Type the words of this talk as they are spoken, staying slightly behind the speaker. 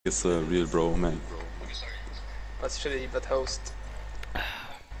is a real bro, man. But shitty, but host.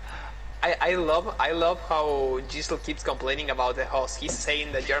 I love how Gisel keeps complaining about the host. He's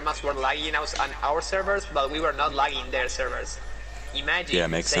saying the Germans were lagging us on our servers, but we were not lagging their servers.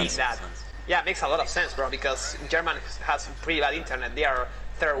 Imagine saying sense. that. Yeah, it makes a lot of sense, bro, because German has pretty bad internet. They are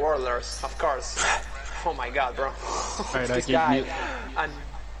third worlders, of course. Oh my god, bro. Alright, this guy. And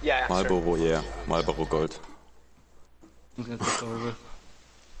yeah, Marlboro, sure. yeah. Marlboro Gold. I'm gonna take over.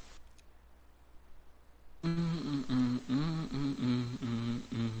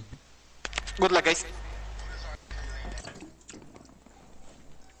 Good luck, guys.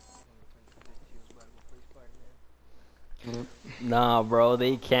 Nah, bro,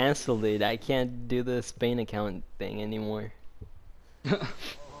 they canceled it. I can't do the Spain account thing anymore.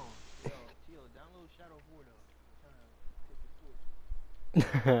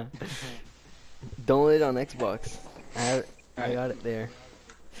 Download it on Xbox. I got it there.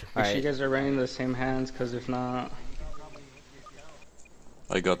 Make sure you guys are running the same hands, because if not...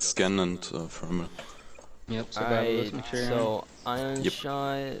 I got scan and thermal. Yep, so Alright, make sure so ion Yep.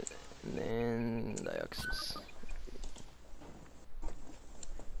 shot, and then Dioxys.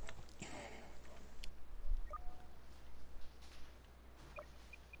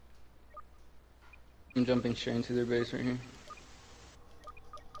 I'm jumping straight into their base right here.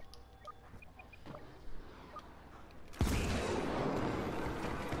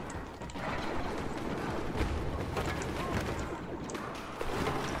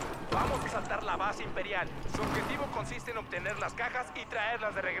 Vamos a asaltar la base imperial. Su objetivo consiste en obtener las cajas y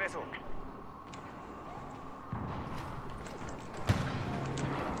traerlas de regreso.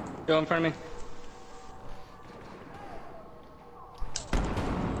 Go in front of me.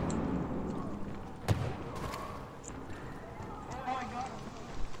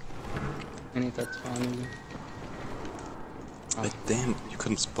 I think that's fine. Like, damn, you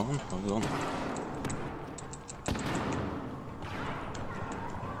couldn't spawn? Hold on.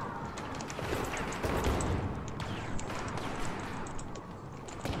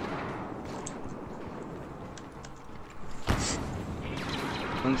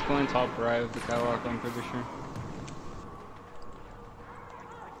 One's going top right of the catwalk, I'm pretty sure.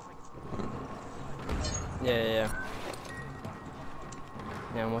 Yeah.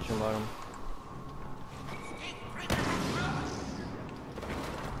 Yeah, I'm watching bottom.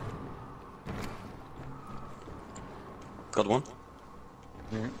 Got one?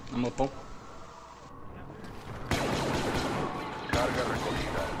 Here, I'm up. Carga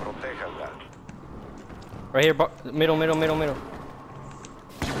recogida. Protéjanla. Right here, middle.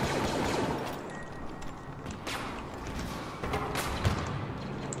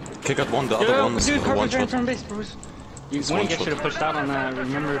 Okay, got one, the other one is dude, one carpet's right in shot. front of base, bros. One of you guys should have pushed out on that.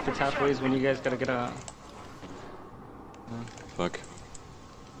 Remember, if it's halfway is when you guys gotta get out. Fuck.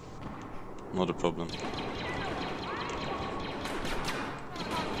 Not a problem.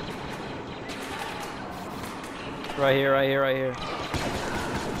 Right here.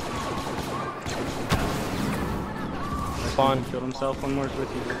 Spawn. Killed himself, one more's with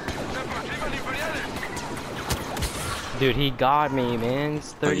you. Dude, he got me, man.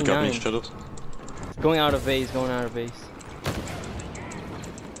 He's Oh, you got me 39. shadowed? Going out of base. Los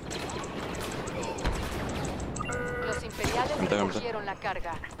imperiales I'm there. recogieron la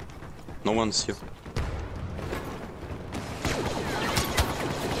carga. No one's here.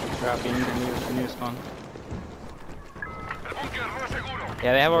 Dropping the new spawn.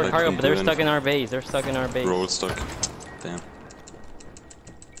 Yeah, they have our I cargo, couldn't but they're do stuck in our base. They're stuck in our base. Roll stuck. Damn.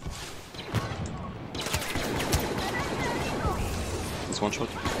 It's one shot.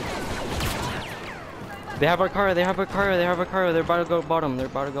 They have our cargo. They're about to go bottom.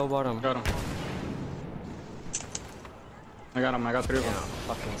 Got him. I got 3 of them.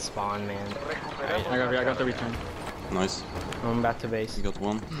 Fucking spawn, man. I got the return. Nice. I'm back to base. You got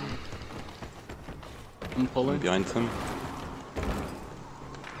one. I'm pulling. Behind him.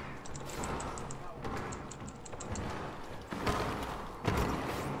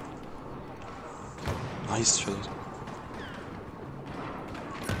 Nice shot.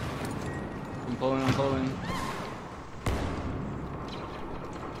 I'm pulling.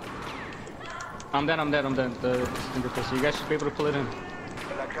 I'm dead. The finger pistol. You guys should be able to pull it in.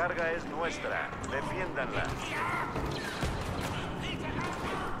 La carga es nuestra. Defiéndanla.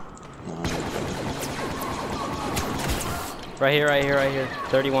 Right here.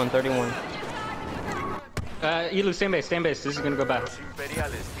 31. Elu, stay in base. This is gonna go back. Los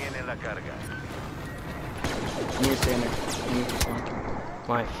imperiales tienen la carga. You need to stay in there. You need to stay.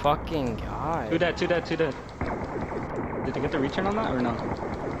 My fucking god. Two dead. Did they get the return on that or no?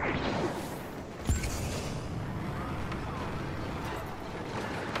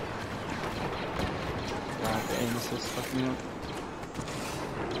 This is fucking me up.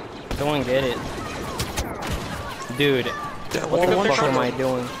 Someone get it. Dude, what the fuck am I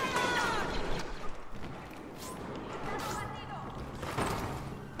doing?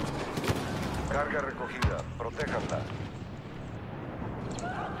 Carga recogida. Protéjanla.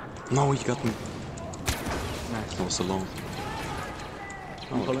 No, he got me. Nice. I was alone.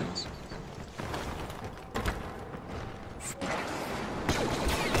 Oh, pull it. nice.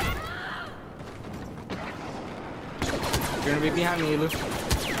 You're gonna be behind me,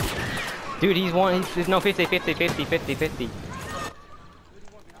 Elu. Dude, he's one. He's no 50, 50, 50, 50, 50.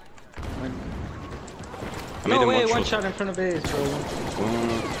 I made No him way, one one shot. shot in front of base, bro.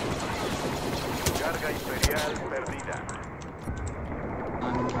 Carga imperial perdida.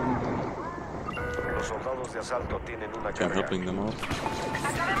 Los soldados de asalto tienen una I'm carga. helping them out.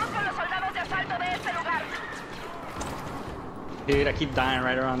 Acabemos con los soldados de asalto de este lugar. Dude, I keep dying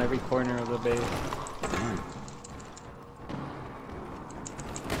right around every corner of the base. Damn.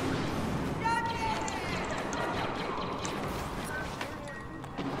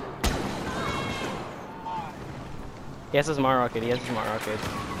 He has a smart rocket. He has a smart rocket.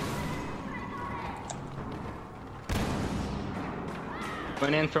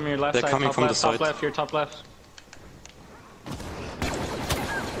 Went in from your left They're side, coming top from the left, top side. left, your top left.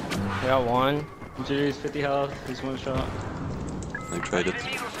 I got one. Injuries, 50 health, he's one shot. I traded.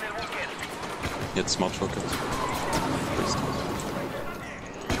 He had smart rockets.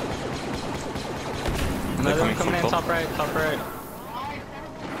 Another one coming coming in, from top. top right, top right.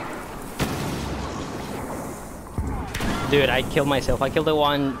 Dude, I killed myself. I killed the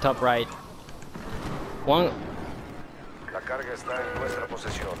one top right. One. La carga está en nuestra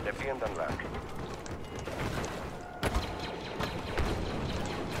posesión. Defiéndanla.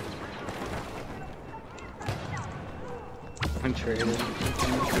 I'm traded.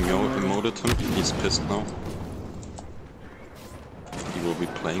 Emoted him. He's pissed now. He will be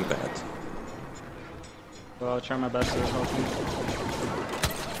playing bad. Well, I'll try my best to help him.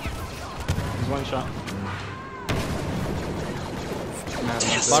 He's one shot.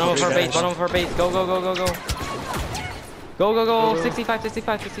 Bottom of our base. Bottom of our base. Go, go, go, go, go. Go, go, go. 65,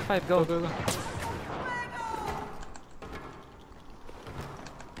 65, 65. Go, go, go.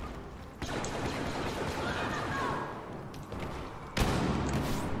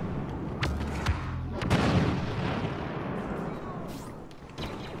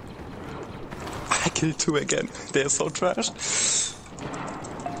 I killed two again. They're so trash.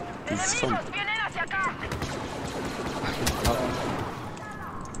 It's fun. Vienen hacia acá.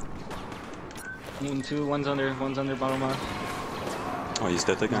 One's under bottom left. Oh, he's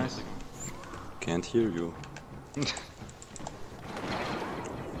dead again. Nice. Can't hear you.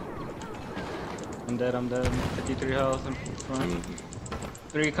 I'm dead. 53 health in front.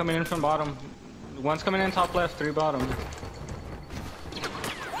 3 coming in from bottom. One's coming in top left, 3 bottom.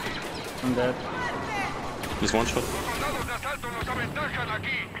 I'm dead. He's one shot. Soldados de asalto nos aventajan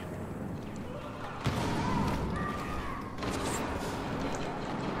aquí.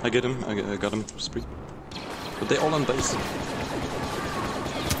 I get him. I got him. Spree. But they all on base.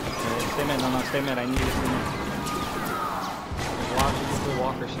 Stay mid, no, stay mid. I need to stay mid.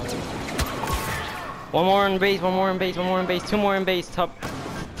 Walker side. One more in base. One more in base. One more in base. 2 more in base. Top.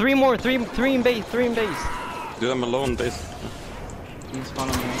 3 more. 3 in base. 3 in base. Dude, I'm alone base. He's spawn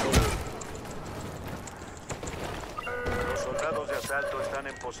on me. Los soldados de asalto están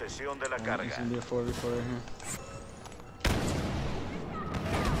en posesión de la It's carga. gonna be a 4v4 right here.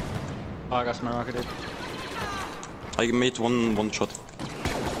 Oh, I got some rocketed. I made one shot.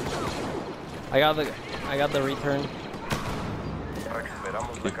 I got the return.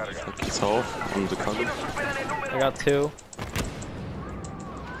 Recuperamos la Okay, carga. fuck, he's off on the cargo. I got 2.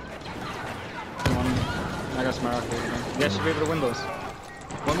 I got some rocketed. You guys should be able to win those.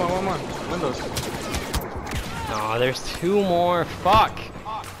 One more. Windows. Oh, there's 2 more. Fuck.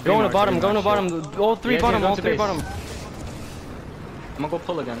 Going to bottom. Going to bottom. All 3 Yeah, bottom. go All to 3 base. bottom. I'm gonna go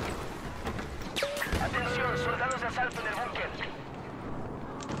pull again. Atención, soldados de asalto en el búnker.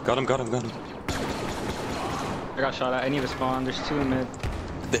 Got him. I got shot at. I need to spawn. There's 2 in mid.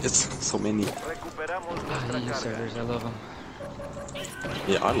 There's so many. Recuperamos I nuestra need carga. servers. I love them.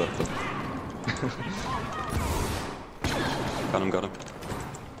 Yeah, I love them. Got him.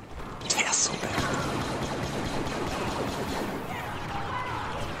 They're so bad.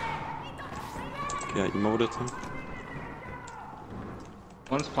 Okay, I emoted him.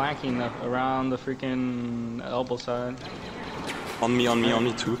 One's flanking around the freaking elbow side. On me too. I'm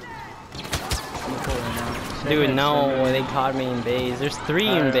gonna pull right now. Stay Dude, mid, no. stay mid. They caught me in base. There's 3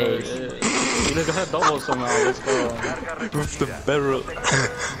 in base. You look at double somehow. Let's go. Carga With the recogida. barrel.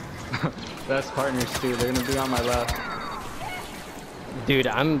 best partners too. They're gonna be on my left. Dude,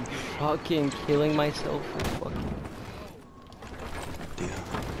 I'm fucking killing myself. Fucking.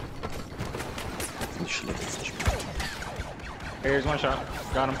 Here's one shot.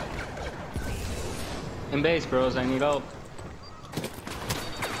 Got him. In base, bros. I need help.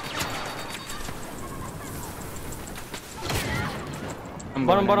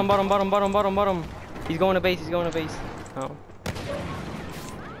 Bottom. He's going to base. Oh.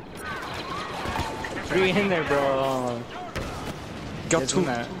 3 in there, bro. Got 2.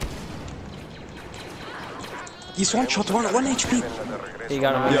 He's one shot, 1 HP. He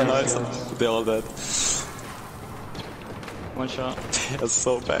got him. Yeah, nice. They're all dead. One shot. They're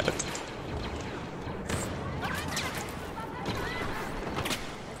so bad.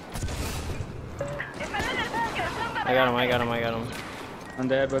 I got him. I'm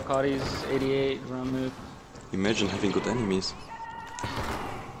dead, but Cardi's 88. Run move. Imagine having good enemies.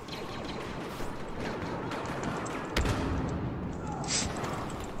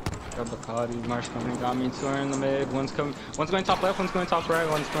 Got Bacardi, Marsh coming, got me 2 in the mid. One's going top left, one's going top right,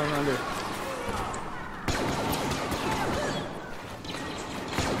 one's going under.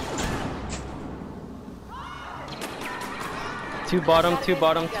 Two bottom.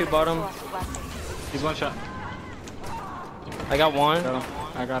 He's one shot. I got one.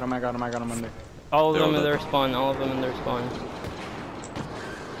 I got him under. All of them in their spawn.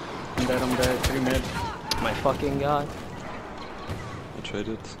 I'm dead. 3 mid. My fucking god. I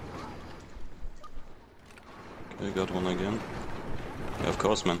traded. Okay, got one again. Yeah, of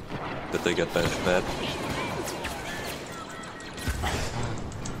course, man. Did they get bad?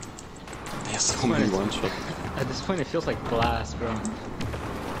 There's so many one shot. At this point, it feels like glass, bro.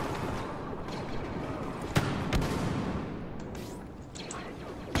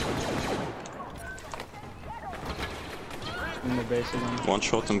 In the base again. One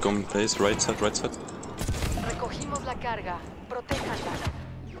shot and going base, right side. Recogimos la carga. Protéjanla.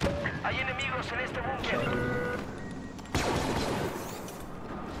 Hay enemigos en este búnker.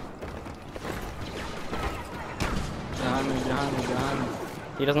 Behind me.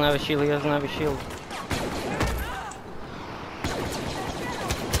 He doesn't have a shield.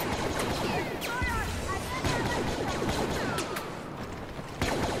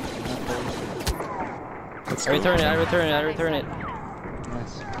 I return it.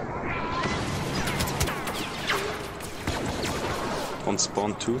 Nice. On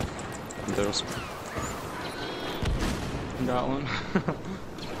spawn 2. And there's. Got one.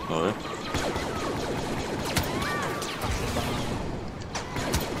 Oh yeah.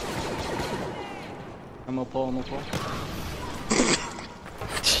 I'm gonna pull.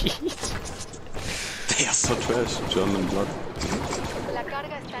 Jesus. They are so trash. German blood. La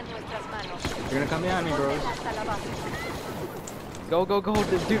carga está en nuestras manos. You're gonna come behind me, bros. Hasta la base. Go.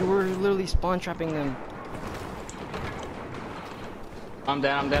 Dude, we're literally spawn trapping them. I'm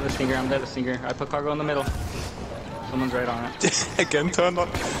dead the stinger. I put cargo in the middle. Someone's right on it. Again, turn on.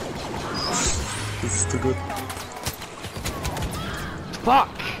 This is too good. Fuck!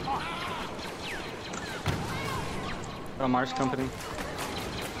 Got a Mars company.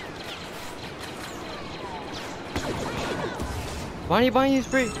 Why are you buying you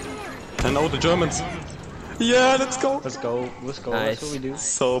spray? I know the Germans. Yeah, let's go. Let's go. Nice. That's what we do.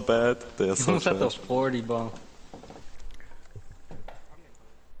 So bad. They are so Almost at the trash. 40 ball.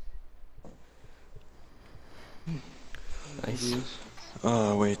 Nice.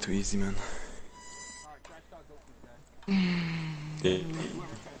 Oh, way too easy, man. Yeah.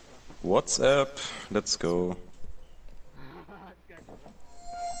 WhatsApp. Let's go.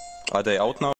 Are they out now?